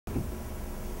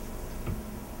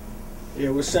Yeah,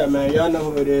 what's up, man? Y'all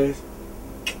know who it is.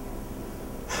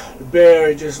 The Bay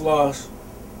Area just lost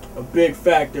a big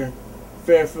factor.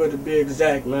 Fairfield to be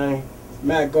exact, man.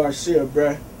 Matt Garcia,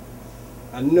 bruh.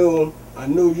 I knew him. I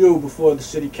knew you before the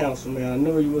city council, man. I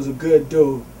knew you was a good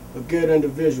dude, a good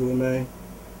individual, man.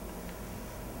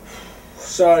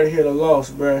 Sorry to hear the loss,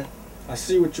 bruh. I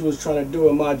see what you was trying to do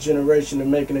in my generation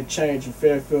and making a change in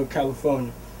Fairfield,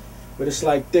 California. But it's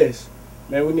like this.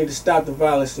 Man, we need to stop the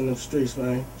violence in them streets,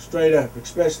 man. Straight up,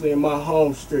 especially in my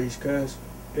home streets, cuz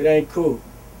it ain't cool.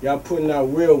 Y'all putting out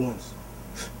real ones.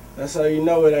 That's how you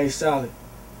know it ain't solid,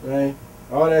 man.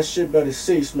 All that shit better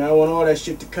cease, man. I want all that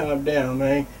shit to calm down,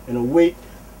 man. In a week,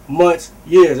 months,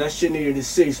 years, that shit needed to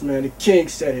cease, man. The king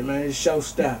said it, man. The show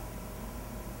stopped.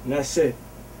 And that's it.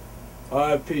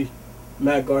 R.I.P.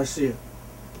 Matt Garcia.